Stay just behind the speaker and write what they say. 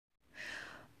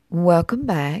Welcome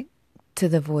back to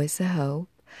the Voice of Hope.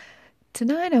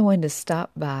 Tonight I wanted to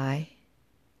stop by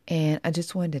and I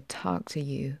just wanted to talk to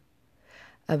you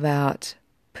about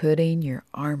putting your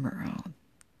armor on.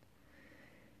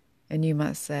 And you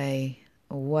might say,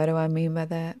 what do I mean by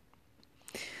that?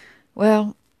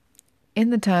 Well, in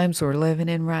the times we're living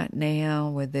in right now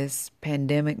with this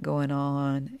pandemic going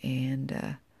on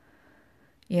and,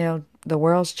 the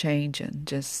world's changing,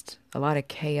 just a lot of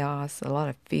chaos, a lot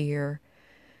of fear.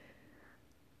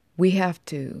 We have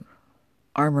to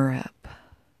armor up.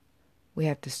 We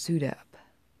have to suit up.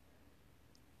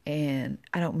 And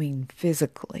I don't mean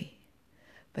physically,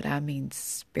 but I mean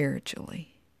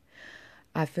spiritually.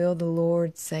 I feel the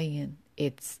Lord saying,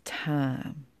 it's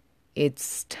time.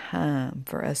 It's time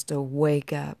for us to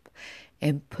wake up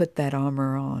and put that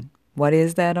armor on. What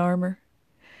is that armor?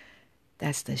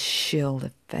 That's the shield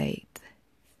of faith,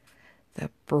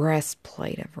 the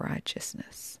breastplate of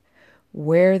righteousness.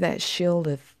 Wear that shield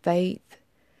of faith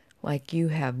like you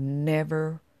have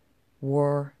never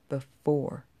wore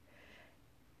before.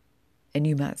 And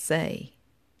you might say,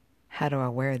 how do I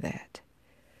wear that?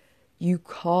 You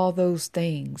call those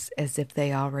things as if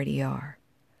they already are.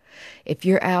 If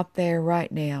you're out there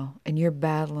right now and you're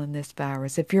battling this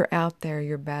virus, if you're out there,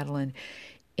 you're battling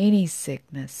any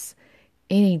sickness,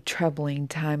 any troubling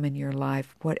time in your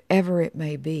life, whatever it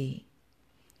may be,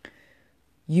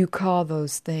 you call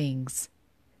those things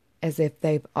as if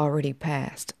they've already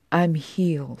passed. I'm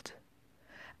healed.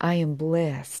 I am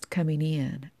blessed coming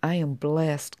in. I am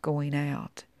blessed going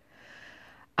out.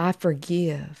 I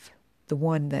forgive the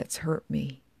one that's hurt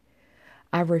me.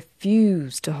 I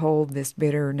refuse to hold this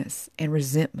bitterness and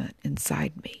resentment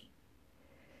inside me.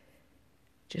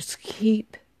 Just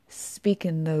keep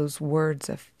speaking those words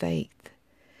of faith.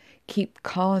 Keep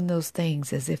calling those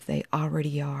things as if they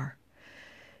already are.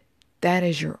 That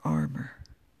is your armor.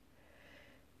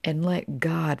 And let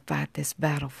God fight this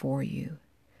battle for you.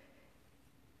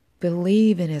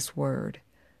 Believe in His Word.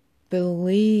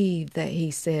 Believe that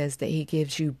He says that He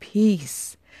gives you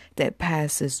peace that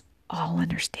passes all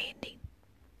understanding.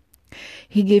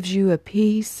 He gives you a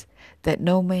peace that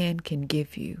no man can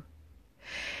give you.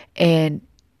 And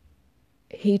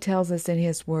He tells us in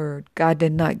His Word, God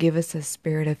did not give us a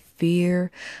spirit of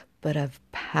fear, but of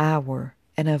power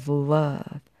and of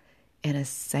love and a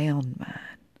sound mind.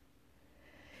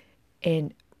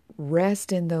 And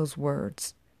rest in those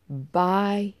words.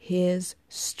 By His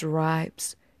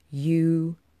stripes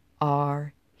you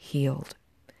are healed.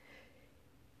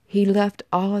 He left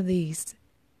all of these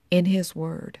in His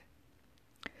Word.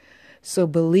 So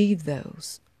believe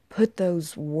those. Put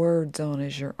those words on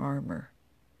as your armor.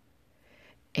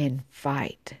 And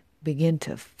fight. Begin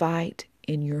to fight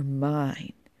in your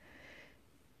mind.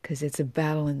 Because it's a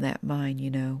battle in that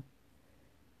mind,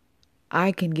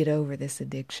 I can get over this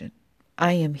addiction.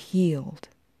 I am healed.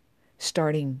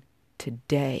 Starting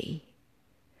today.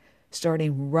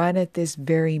 Starting right at this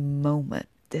very moment.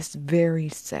 This very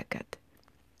second.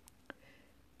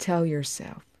 Tell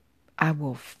yourself, I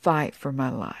will fight for my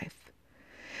life.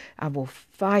 I will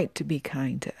fight to be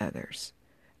kind to others.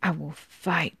 I will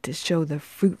fight to show the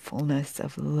fruitfulness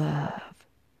of love.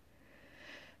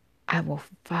 I will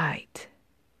fight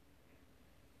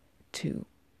to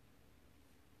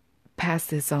pass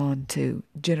this on to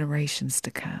generations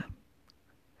to come.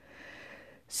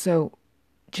 So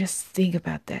just think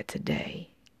about that today.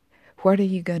 What are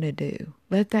you going to do?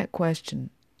 Let that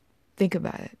question, think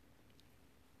about it.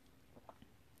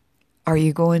 Are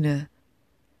you going to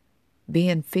be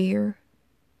in fear?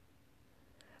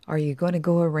 Are you going to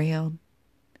go around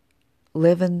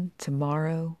living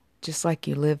tomorrow just like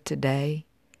you live today?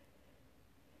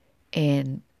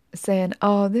 And saying,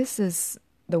 oh, this is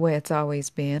the way it's always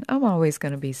been. I'm always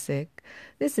going to be sick.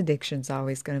 This addiction's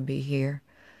always going to be here.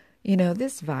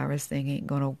 This virus thing ain't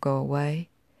going to go away.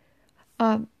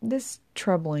 This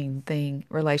troubling thing,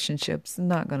 relationships,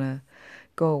 not going to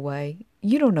go away.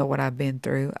 You don't know what I've been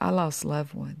through. I lost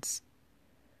loved ones.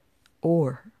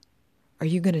 Or are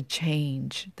you going to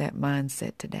change that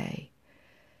mindset today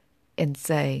and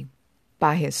say,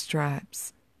 by His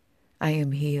stripes, I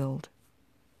am healed.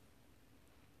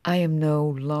 I am no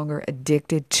longer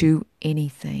addicted to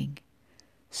anything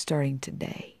starting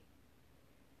today.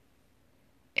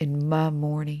 And my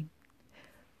mourning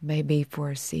may be for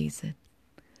a season,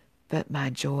 but my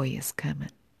joy is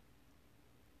coming.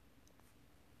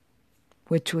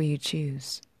 Which will you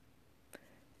choose?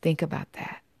 Think about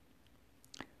that.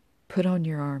 Put on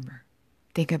your armor.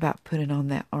 Think about putting on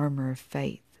that armor of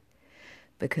faith.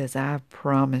 Because I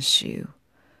promise you,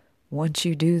 once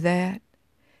you do that,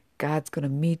 God's going to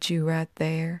meet you right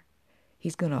there.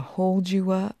 He's going to hold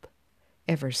you up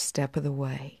every step of the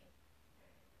way.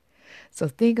 So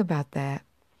think about that.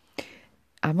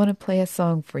 I'm going to play a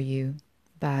song for you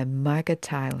by Micah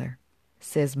Tyler. It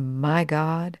says, "My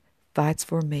God fights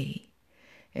for me."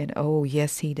 And oh,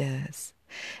 yes, he does.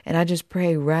 And I just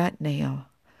pray right now,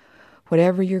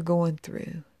 whatever you're going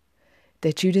through,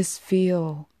 that you just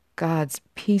feel God's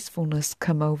peacefulness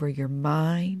come over your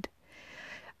mind.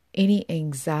 Any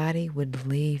anxiety would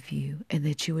leave you, and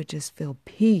that you would just feel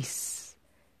peace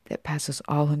that passes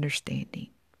all understanding.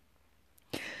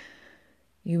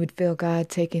 You would feel God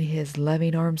taking his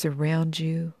loving arms around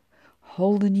you,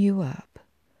 holding you up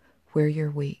where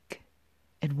you're weak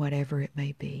and whatever it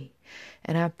may be.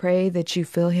 And I pray that you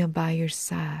feel him by your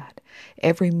side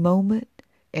every moment,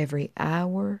 every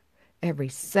hour, every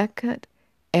second,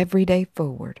 every day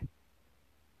forward.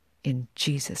 In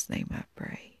Jesus' name I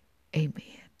pray. Amen.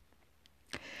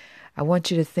 I want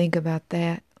you to think about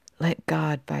that. Let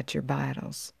God fight your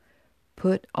battles.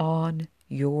 Put on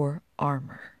your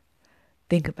armor.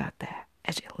 Think about that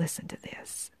as you listen to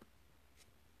this.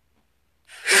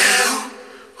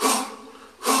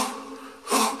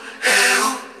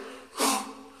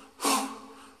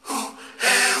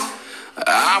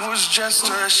 I was just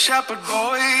a shepherd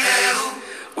boy,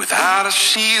 without a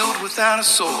shield, without a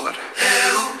sword,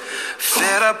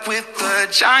 fed up with the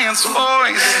giant's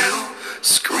voice,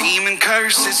 screaming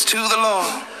curses to the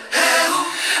Lord.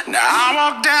 Now I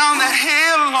walk down the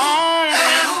hill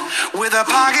alone, with a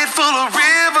pocket full of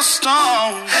river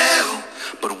stone.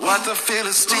 But what the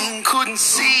Philistine couldn't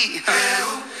see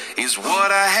is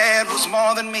what I had was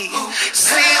more than me.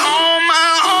 See, on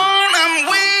my own I'm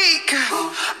weak,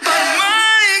 but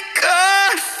my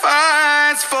God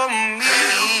fights for me.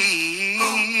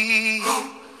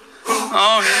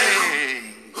 Oh yeah.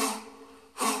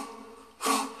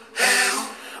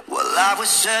 Well, I was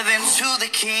serving to the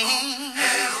king,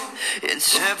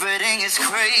 interpreting his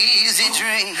crazy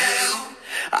dream.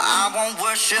 I won't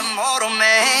worship mortal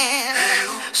man,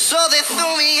 so they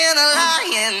threw me in a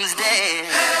lion's den.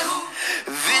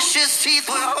 Vicious teeth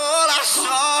were all I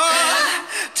saw,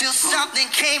 till something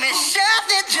came and shut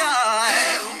the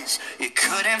jaws. You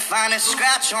couldn't find a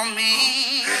scratch on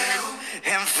me.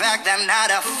 In fact, that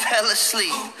night I fell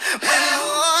asleep. When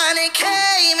morning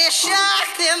came, it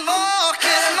shocked them all,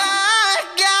 'cause my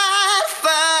God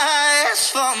fights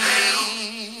for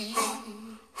me.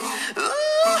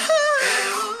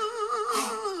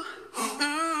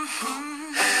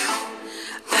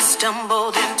 I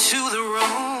stumbled into the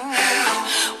room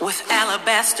with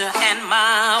alabaster and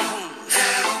my wounds.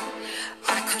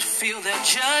 I could feel their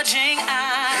judging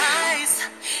eyes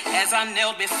as I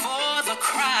knelt before the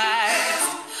Christ.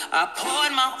 I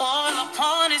poured my oil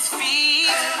upon his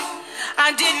feet.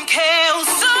 I didn't care who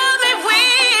saw me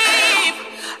weep.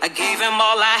 I gave him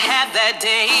all I had that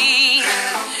day,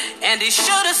 and he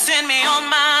should have sent me on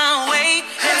my way.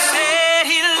 Instead,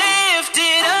 he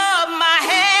lifted up my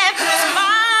head, 'cause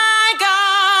my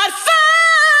God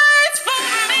fights for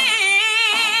me.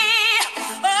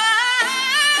 Oh,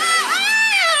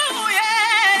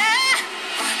 yeah.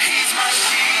 He's my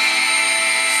shield.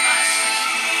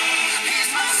 He's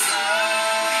my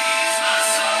soul. He's my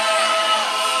soul.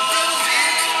 The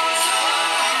victory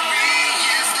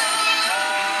is the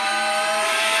Lord.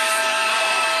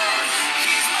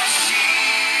 He's my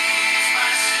shield.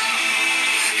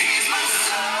 He's my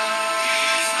soul.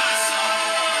 He's my soul.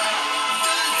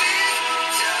 The victory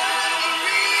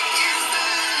is the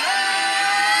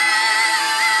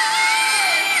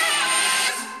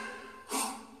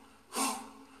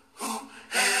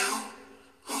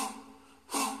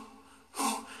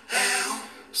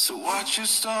So what's your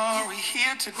story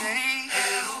here today?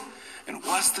 And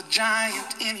what's the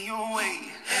giant in your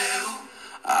way?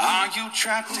 Are you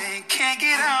trapped and can't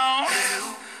get out?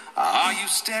 Are you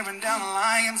staring down a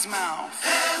lion's mouth?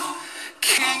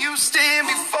 Can you stand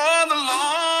before the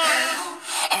Lord?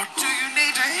 Or do you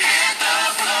need to hit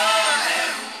the floor?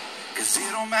 'Cause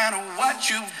it don't matter what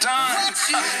you've done,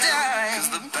 'cause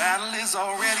the battle is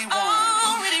already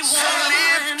won. So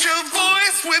lift your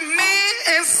voice with me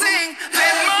and sing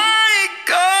that my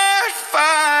God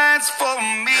fights for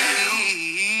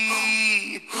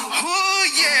me. Oh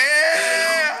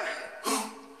yeah.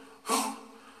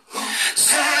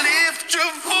 So lift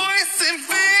your voice in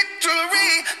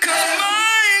victory, 'cause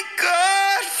my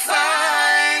God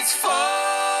fights for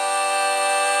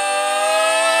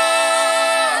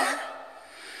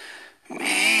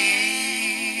me.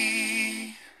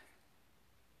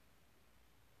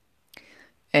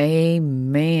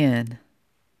 Amen.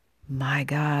 My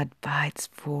God fights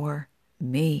for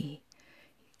me.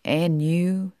 And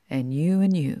you, and you,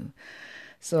 and you.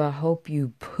 So I hope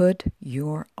you put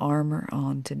your armor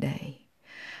on today.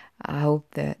 I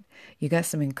hope that you got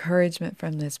some encouragement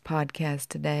from this podcast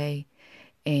today,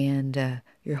 and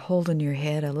you're holding your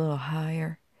head a little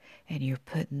higher, and you're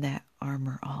putting that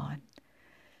armor on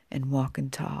and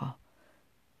walking tall,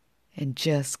 and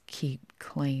just keep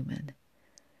claiming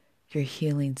your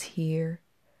healing's here.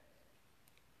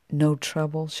 No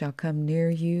trouble shall come near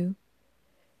you.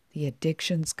 The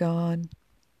addiction's gone.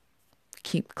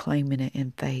 Keep claiming it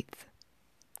in faith.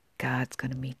 God's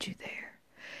going to meet you there.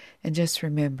 And just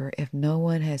remember, if no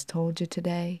one has told you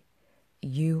today,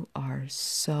 you are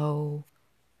so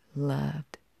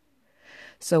loved.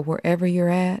 So wherever you're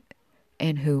at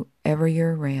and whoever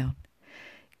you're around,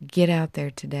 get out there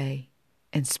today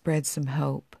and spread some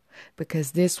hope,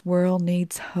 because this world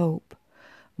needs hope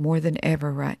more than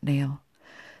ever right now.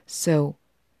 So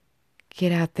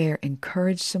get out there,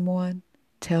 encourage someone,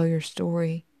 tell your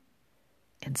story,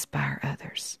 inspire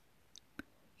others.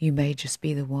 You may just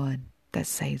be the one that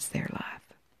saves their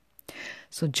life.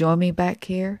 So join me back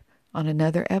here on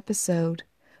another episode.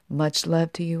 Much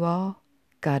love to you all.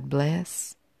 God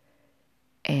bless.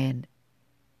 And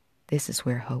this is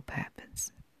where hope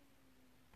happens.